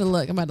 I'm about to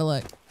look.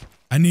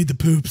 I need the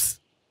poops.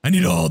 I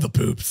need all the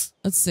poops.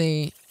 Let's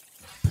see.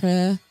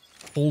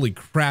 Holy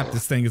crap,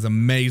 this thing is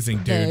amazing,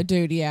 dude.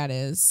 Dude, yeah, it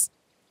is.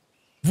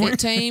 It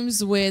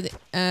tames with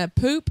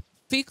poop,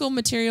 fecal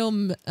material,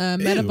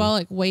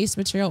 metabolic waste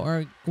material,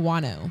 or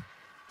guano.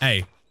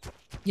 Hey.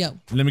 Yo.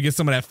 Let me get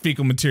some of that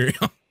fecal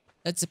material.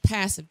 That's a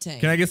passive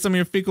tame. Can I get some of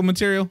your fecal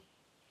material?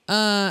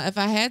 If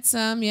I had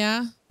some,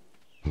 yeah.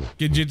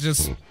 Could you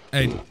just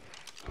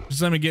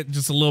let me get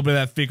just a little bit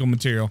of that fecal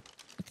material.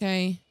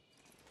 Okay.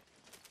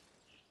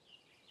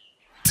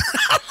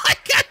 Oh my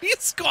God, you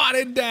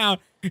squatted down.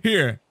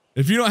 Here,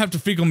 if you don't have to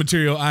fecal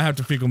material, I have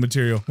to fecal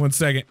material. 1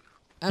 second.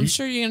 I'm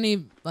sure you're gonna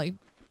need, like...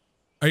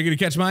 Are you gonna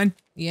catch mine?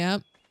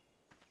 Yep.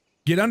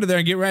 Get under there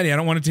and get ready. I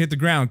don't want it to hit the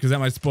ground because that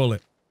might spoil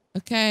it.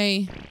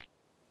 Okay.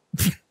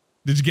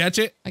 Did you catch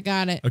it? I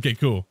got it. Okay,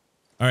 cool.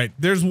 All right,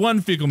 there's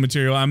one fecal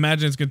material. I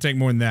imagine it's gonna take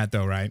more than that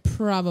though, right?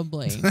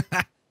 Probably.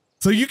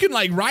 So you can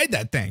like ride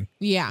that thing.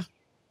 Yeah.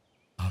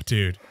 Oh,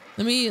 dude.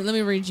 Let me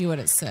read you what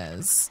it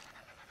says.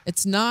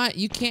 It's not,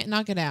 you can't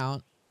knock it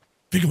out.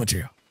 Fecal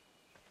material.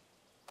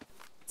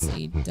 Let's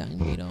see, dung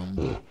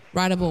beetle.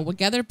 Rideable. Will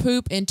gather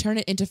poop and turn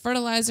it into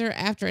fertilizer.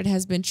 After it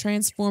has been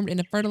transformed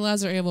into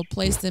fertilizer, it will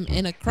place them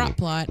in a crop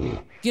plot,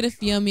 get a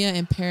Phiomia,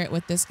 and pair it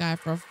with this guy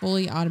for a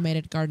fully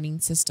automated gardening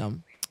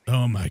system.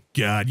 Oh my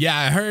God. Yeah,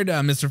 I heard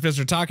Mr.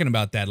 Pfister talking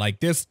about that. Like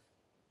this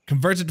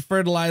converts it to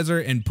fertilizer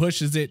and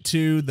pushes it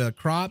to the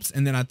crops.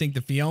 And then I think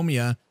the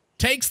Phiomia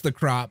takes the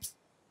crops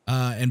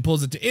and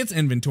pulls it to its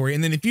inventory.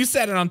 And then if you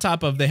set it on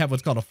top of, they have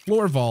what's called a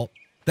floor vault,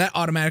 that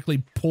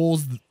automatically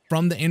pulls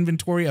from the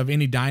inventory of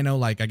any dino,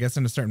 like I guess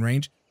in a certain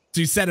range.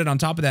 So you set it on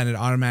top of that and it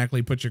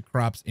automatically puts your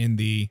crops in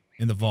the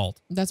vault.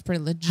 That's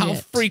pretty legit. How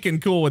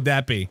freaking cool would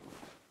that be?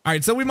 All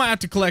right, so we might have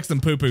to collect some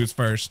poo-poos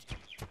first.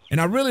 And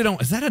I really don't,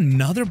 is that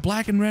another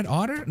black and red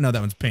otter? No, that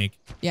one's pink.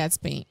 Yeah, it's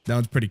pink. That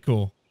one's pretty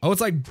cool. Oh,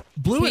 it's like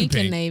blue and pink.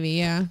 Pink and navy,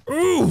 yeah.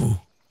 Ooh.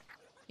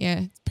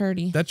 Yeah, it's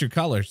pretty. That's your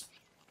colors.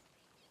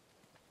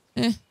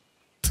 Eh.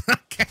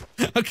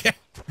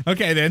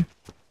 Okay then.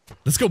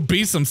 Let's go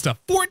beast some stuff.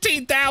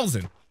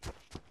 14,000.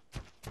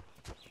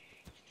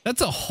 That's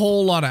a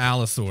whole lot of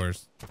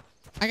allosaurs.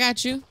 I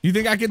got you. You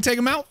think I can take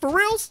them out for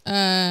reals?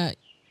 How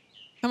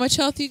much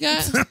health you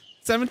got?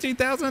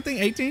 17,000, I think.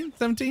 18,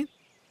 17.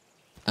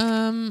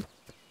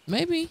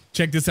 Maybe.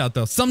 Check this out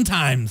though.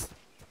 Sometimes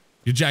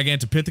your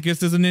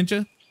Gigantopithecus is a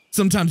ninja.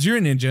 Sometimes you're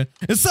a ninja.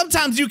 And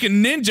sometimes you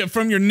can ninja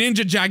from your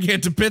ninja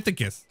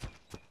Gigantopithecus.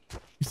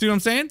 You see what I'm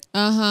saying?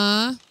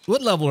 Uh-huh.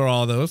 What level are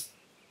all those?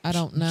 I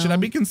don't know. Should I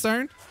be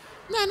concerned?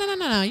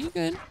 No. You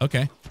good.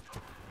 Okay.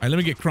 All right, let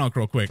me get Crunk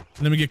real quick.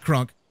 Let me get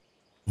Crunk.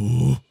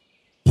 Ooh.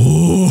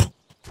 Ooh.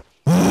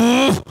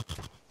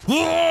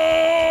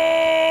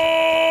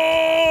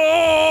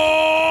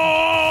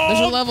 There's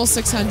a level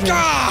 600.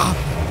 Gah!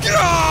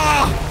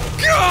 Gah!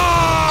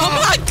 Gah! Oh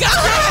my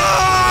God!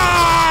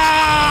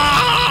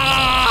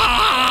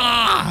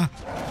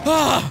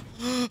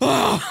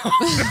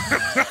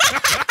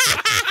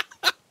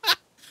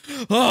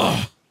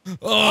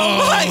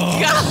 Oh my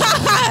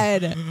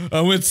God!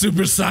 I went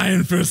Super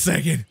Saiyan for a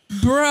second.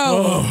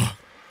 Bro.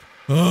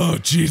 Oh,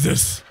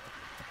 Jesus.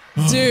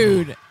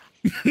 Dude.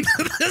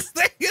 This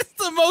thing is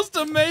the most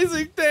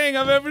amazing thing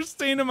I've ever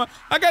seen in my...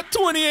 I got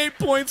 28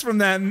 points from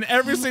that, and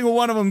every single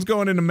one of them's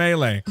going into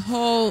melee.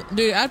 Oh,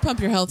 dude, I'd pump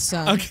your health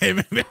some. Okay,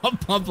 maybe I'll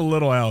pump a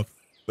little health.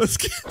 Let's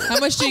get... How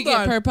much do you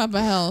get per pump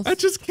of health? I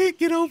just can't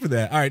get over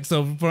that. All right,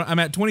 so I'm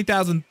at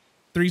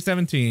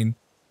 20,317.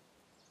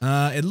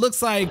 It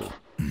looks like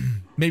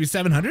maybe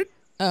 700?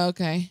 Oh,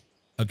 okay.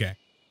 Okay.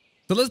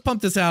 So let's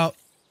pump this out.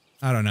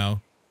 I don't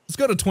know. Let's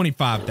go to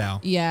 25 now.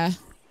 Yeah.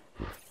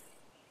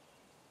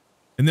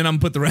 And then I'm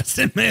gonna put the rest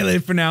in melee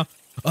for now.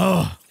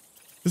 Oh,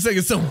 this thing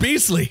is so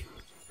beastly.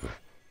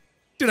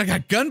 Dude, I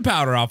got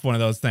gunpowder off one of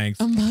those things.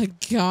 Oh my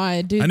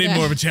God, dude. I need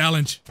more of a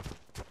challenge.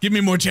 Give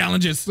me more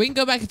challenges. We can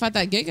go back and fight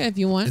that Giga if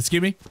you want.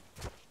 Excuse me?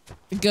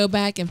 Go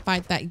back and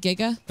fight that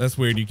Giga. That's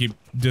weird. You keep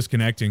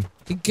disconnecting.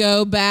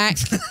 Go back.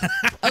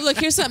 Oh, look,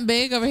 here's something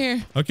big over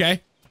here.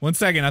 Okay. 1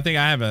 second. I think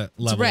I have a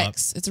level up.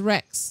 It's a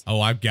Rex.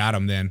 Oh, I've got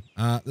him then.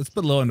 Let's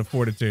put low into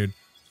fortitude.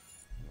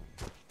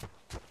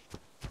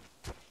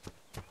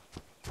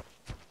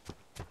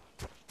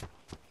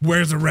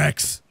 Where's a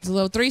Rex? There's a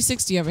little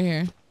 360 over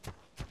here.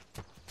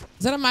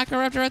 Is that a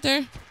Microraptor right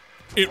there?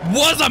 It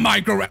was a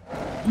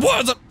Microraptor.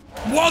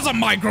 Was a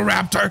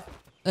Microraptor.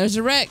 There's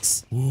a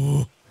Rex.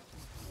 Ooh.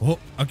 Oh,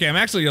 okay, I'm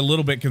actually a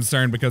little bit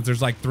concerned because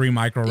there's like 3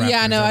 Microraptors.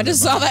 Yeah, I know. I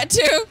just saw that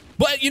too.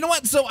 But you know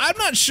what? So I'm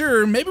not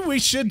sure. Maybe we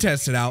should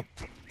test it out.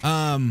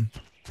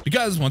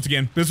 Because once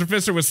again, Mr.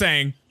 Pfister was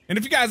saying And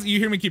if you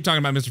hear me keep talking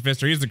about Mr.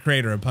 Fister, he's the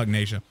creator of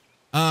PUGNACIA.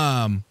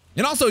 And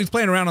also he's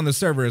playing around on the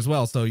server as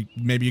well, so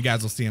maybe you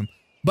guys will see him.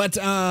 But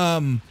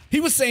he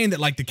was saying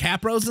that like the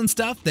capros and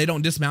stuff, they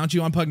don't dismount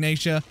you on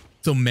PUGNACIA.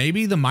 So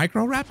maybe the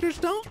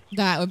Microraptors don't?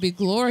 That would be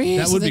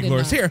glorious. That would be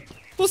glorious. Here,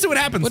 we'll see what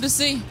happens. We'll just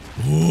see.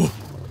 Oh,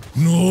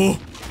 no.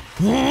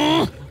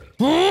 Oh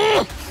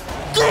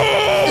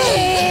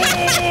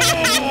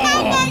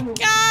my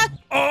God.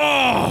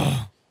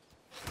 Oh.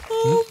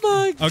 Oh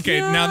my God. Okay,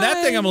 now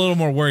that thing I'm a little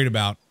more worried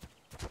about.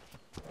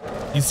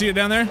 You see it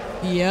down there?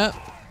 Yep.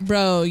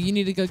 Bro, you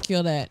need to go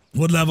kill that.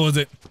 What level is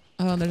it?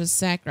 Oh, there's a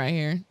sack right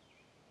here.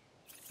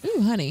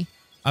 Ooh, honey.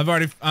 I've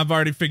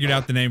already figured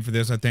out the name for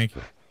this, I think.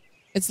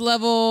 It's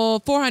level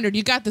 400.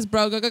 You got this,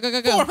 bro. Go, go, go,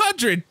 go, go.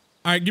 400?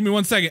 All right, give me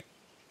 1 second.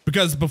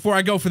 Because before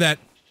I go for that,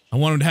 I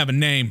want him to have a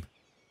name.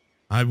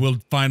 I will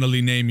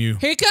finally name you.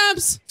 Here he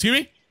comes. Excuse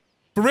me?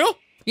 For real?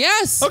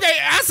 Yes. Okay,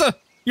 Asa.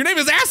 Your name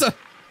is Asa.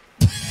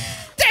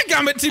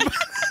 Dadgummit.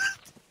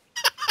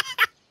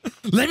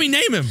 Let me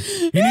name him.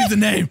 He needs a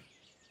name.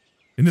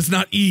 And it's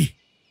not E.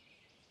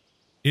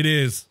 It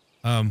is,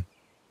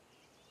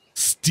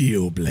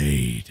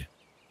 Steelblade.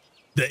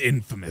 The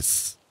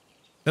infamous.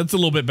 That's a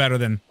little bit better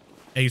than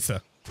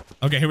Asa.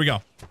 Okay, here we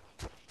go.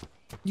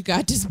 You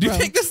got this, Do bro.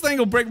 you think this thing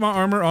will break my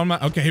armor on my...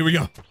 Okay, here we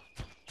go.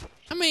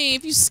 I mean,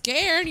 if you're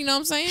scared, you know what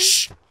I'm saying?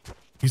 Shh.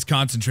 He's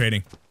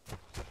concentrating.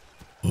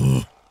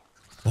 Oh.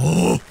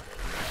 Oh.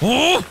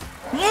 Oh.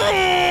 Oh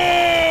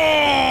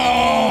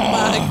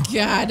my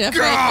God.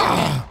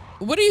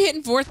 What are you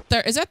hitting for?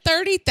 Is that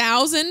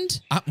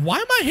 30,000? Why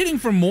am I hitting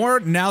for more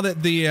now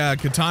that the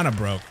katana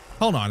broke?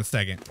 Hold on a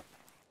second.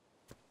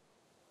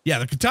 Yeah,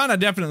 the katana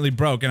definitely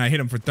broke and I hit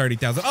him for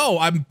 30,000. Oh,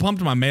 I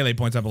pumped my melee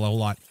points up a whole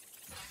lot.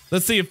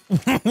 Let's see if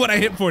what I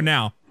hit for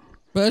now.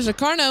 Well, there's a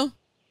Carno.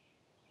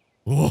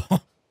 Oh,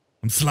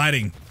 I'm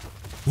sliding.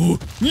 Oh,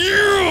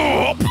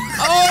 yeah!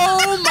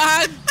 Oh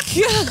my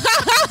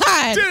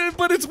God. Dude,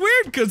 but it's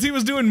weird because he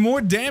was doing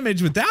more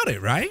damage without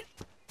it, right?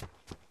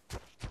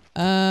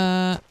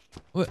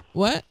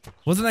 What?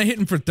 Wasn't I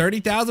hitting for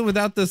 30,000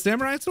 without the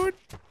samurai sword?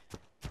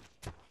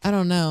 I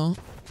don't know.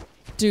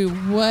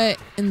 Dude, what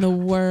in the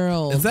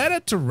world? Is that a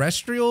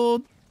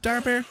terrestrial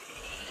dire bear?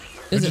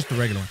 Or just a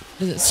regular one?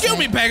 Does it Excuse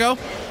me, Pego.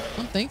 I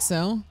don't think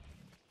so.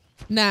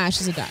 Nah,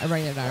 she's a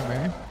regular dire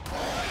bear.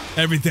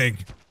 Everything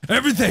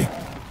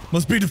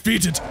must be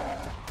defeated.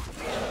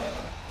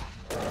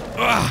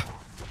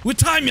 With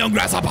time, young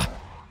grasshopper.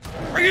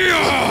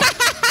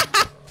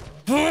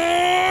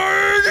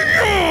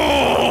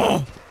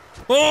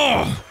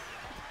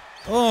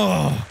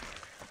 Oh,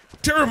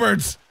 terror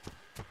birds.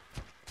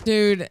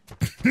 Dude.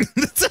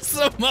 This is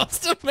the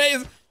most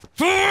amazing.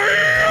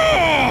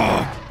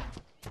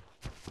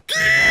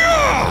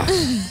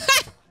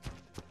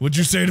 What'd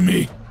you say to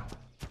me?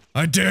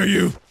 I dare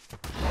you.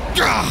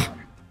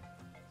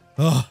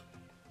 Oh.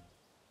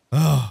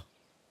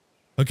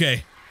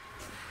 Okay.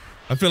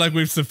 I feel like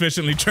we've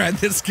sufficiently tried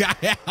this guy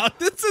out.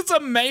 This is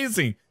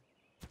amazing.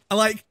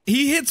 Like,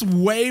 he hits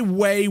way,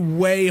 way,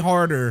 way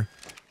harder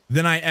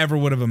than I ever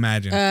would have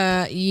imagined.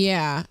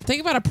 Yeah.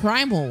 Think about a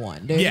primal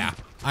one, dude. Yeah.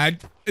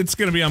 It's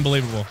gonna be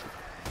unbelievable.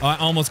 I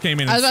almost came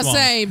in and I was about to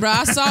say, bro,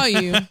 I saw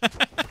you.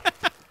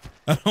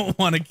 I don't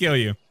want to kill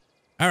you.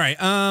 All right.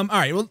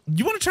 Well,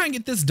 you want to try and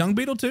get this dung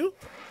beetle too?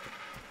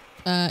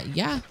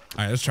 Yeah. All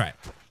right, let's try it.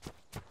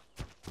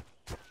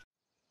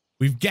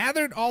 We've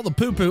gathered all the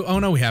poo-poo. Oh,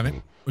 no, we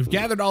haven't. We've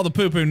gathered all the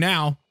poo-poo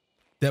now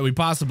that we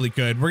possibly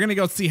could. We're going to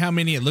go see how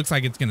many it looks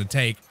like it's going to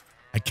take.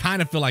 I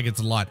kind of feel like it's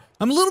a lot.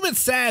 I'm a little bit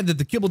sad that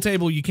the kibble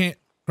table, you can't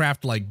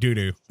craft like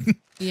doo-doo.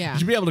 Yeah. You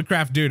should be able to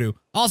craft doo-doo.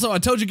 Also, I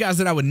told you guys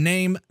that I would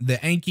name the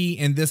Anki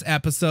in this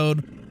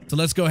episode. So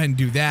let's go ahead and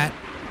do that,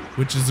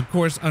 which is, of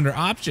course, under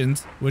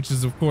options, which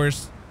is, of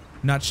course,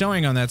 not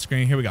showing on that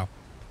screen. Here we go.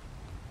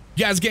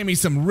 You guys gave me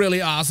some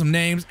really awesome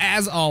names,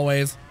 as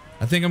always.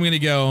 I think I'm going to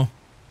go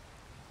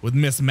with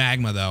Miss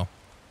Magma, though.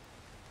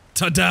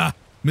 Ta-da!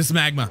 Miss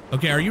Magma.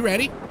 Okay, are you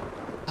ready?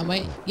 I'm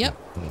wait. Yep.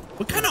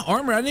 What kind of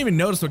armor? I didn't even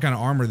notice what kind of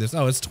armor this.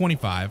 Oh, it's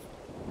 25.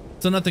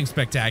 So nothing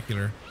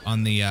spectacular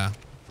on the, on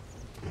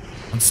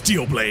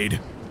Steelblade.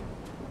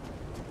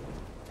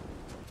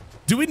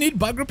 Do we need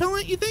bug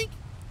repellent, you think?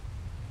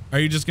 Or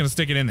are you just going to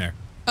stick it in there?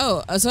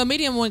 Oh, so a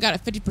medium one got a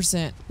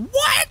 50%.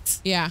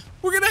 What? Yeah.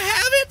 We're going to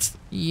have it?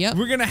 Yep.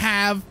 We're going to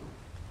have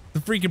the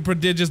freaking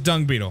prodigious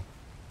dung beetle.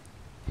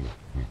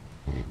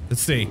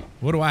 Let's see.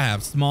 What do I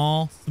have?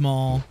 Small,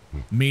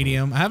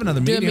 medium. I have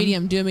another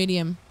medium. Do a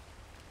medium.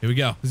 Here we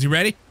go. Is he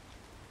ready?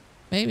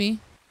 Maybe.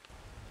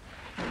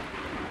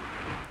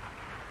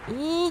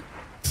 Ooh.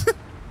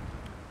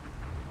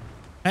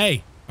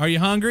 Hey, are you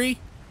hungry?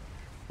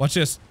 Watch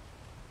this.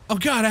 Oh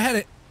God, I had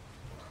it.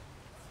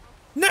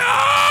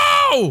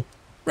 No!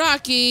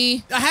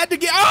 Rocky. I had to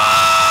get.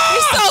 Oh!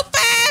 He's so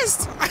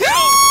fast.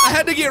 I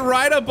had to get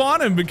right up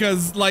on him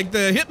because, like,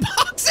 the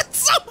hitbox is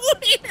so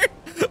weird.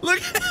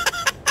 Look.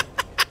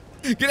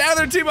 Get out of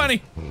there,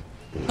 T-Bunny.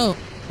 Oh.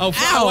 Oh,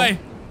 fly away.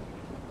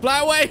 Fly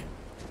away.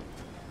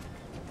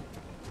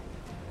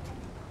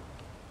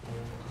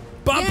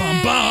 Bum,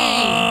 bum,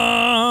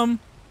 bum.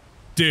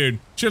 Dude,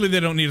 surely they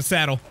don't need a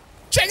saddle.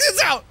 Check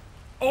this out.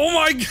 Oh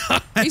my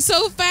God. He's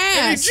so fast.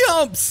 And he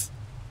jumps.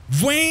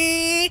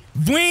 Vwee,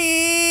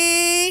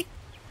 vwee.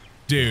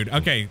 Dude,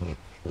 okay.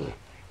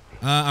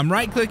 I'm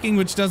right clicking,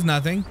 which does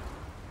nothing.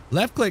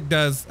 Left click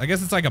does, I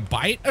guess it's like a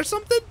bite or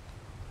something?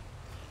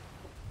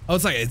 Oh,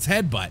 it's like its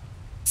headbutt.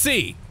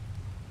 C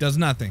does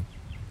nothing.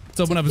 Let's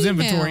open up his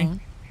inventory.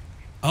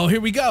 Oh,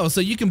 here we go.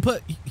 So you can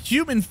put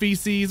human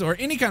feces or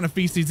any kind of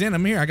feces in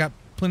them. Here, I got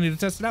plenty to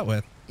test it out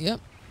with. Yep.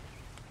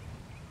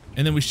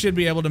 And then we should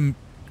be able to,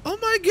 oh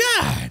my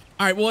God.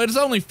 All right, well, it's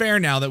only fair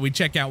now that we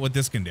check out what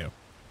this can do.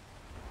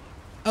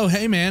 Oh,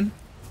 hey man.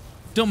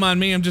 Don't mind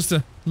me, I'm just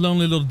a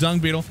lonely little dung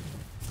beetle.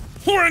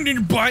 Horn in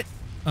your butt.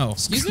 Oh.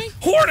 Excuse me?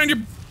 Horn on your,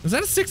 is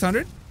that a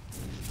 600?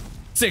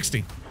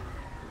 60.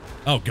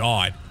 Oh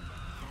God.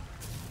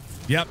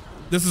 Yep,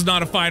 this is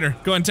not a fighter.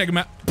 Go ahead and take him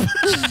out.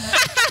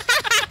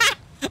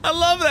 I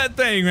love that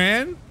thing,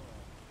 man.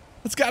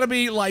 It's gotta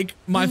be like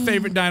my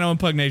favorite dino in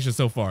Pugnacia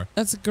so far.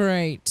 That's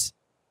great.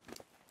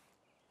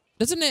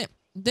 Didn't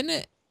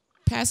it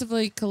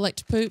passively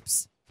collect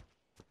poops?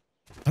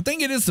 I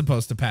think it is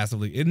supposed to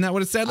passively. Isn't that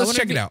what it said? Let's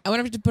check it out. I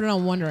wonder if you put it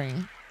on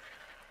wondering.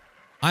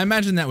 I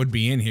imagine that would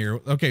be in here.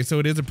 Okay, so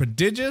it is a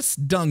prodigious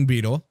dung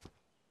beetle.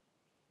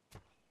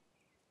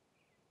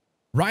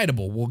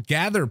 Rideable will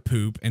gather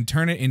poop and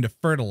turn it into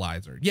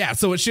fertilizer. Yeah,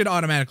 so it should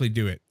automatically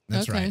do it.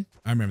 That's Okay. right.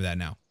 I remember that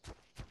now.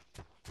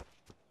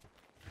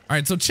 All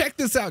right, so check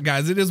this out,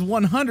 guys. It is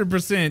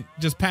 100%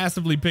 just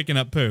passively picking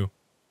up poo.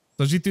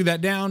 So as you threw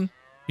that down,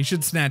 he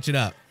should snatch it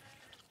up.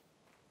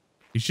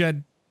 He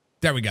should.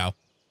 There we go. Is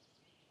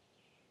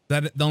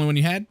that the only one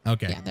you had?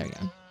 Okay. Yeah, there we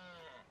go.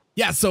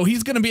 Yeah, so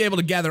he's going to be able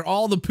to gather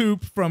all the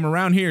poop from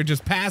around here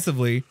just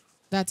passively.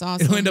 That's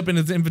awesome. It'll end up in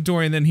his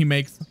inventory, and then he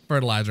makes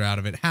fertilizer out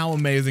of it. How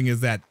amazing is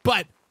that?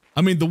 But,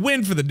 I mean, the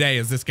win for the day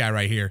is this guy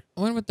right here.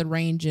 I wonder what the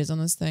range is on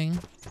this thing.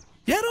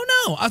 Yeah, I don't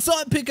know. I saw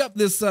it pick up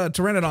this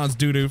Pteranodon's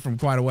doo-doo from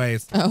quite a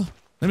ways. Oh.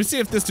 Let me see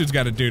if this dude's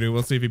got a doo-doo.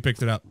 We'll see if he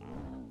picks it up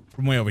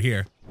from way over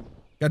here.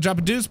 Gotta drop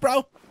a deuce,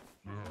 bro?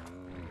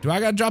 Do I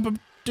gotta drop a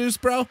deuce,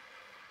 bro?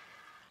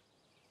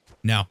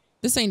 No.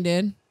 This ain't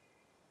did.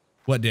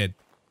 What did?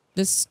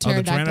 This Oh,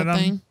 the pterodactyl Pteranodon?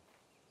 thing.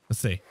 Let's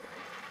see.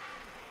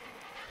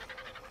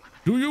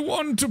 Do you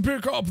want to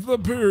pick up the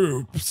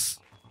poops?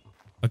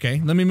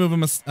 Okay, let me move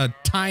him a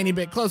tiny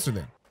bit closer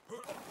then.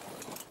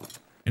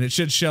 And it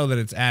should show that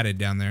it's added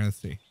down there. Let's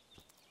see.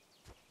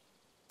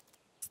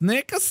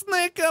 Snick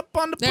up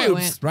on the There it poops.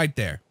 went. Right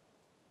there.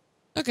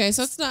 Okay,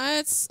 so it's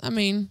not, I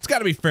mean. It's got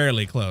to be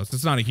fairly close.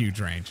 It's not a huge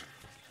range.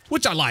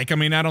 Which I like. I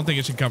mean, I don't think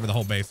it should cover the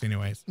whole base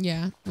anyways.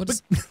 Yeah, we'll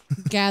just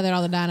gather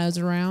all the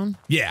dinos around.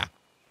 Yeah,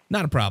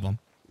 not a problem.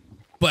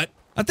 But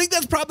I think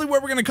that's probably where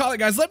we're going to call it,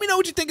 guys. Let me know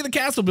what you think of the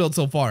castle build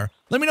so far.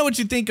 Let me know what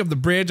you think of the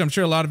bridge. I'm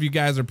sure a lot of you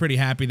guys are pretty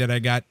happy that I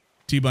got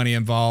T-Bunny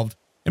involved.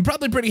 And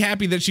probably pretty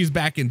happy that she's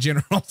back in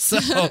general. So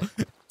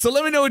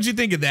let me know what you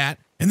think of that.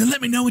 And then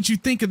let me know what you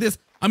think of this.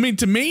 I mean,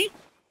 to me,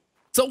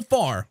 so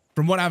far,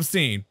 from what I've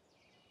seen,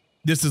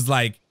 this is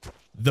like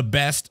the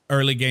best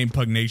early game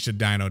Pugnacia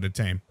dino to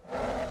tame.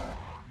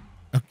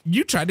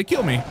 You tried to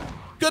kill me.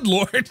 Good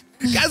Lord.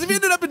 Guys, if you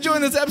ended up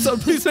enjoying this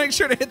episode, please make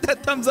sure to hit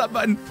that thumbs up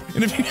button.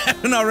 And if you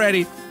haven't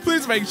already,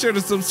 please make sure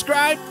to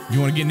subscribe. You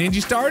want to get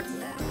Ninja started?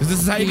 Because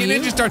this is how you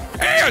get Ninja started.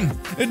 And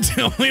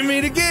until we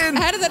meet again.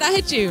 How did that not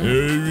hit you?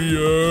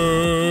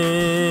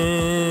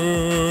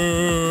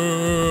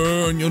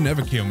 You'll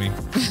never kill me.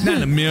 Not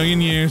in a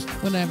million years.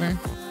 Whatever.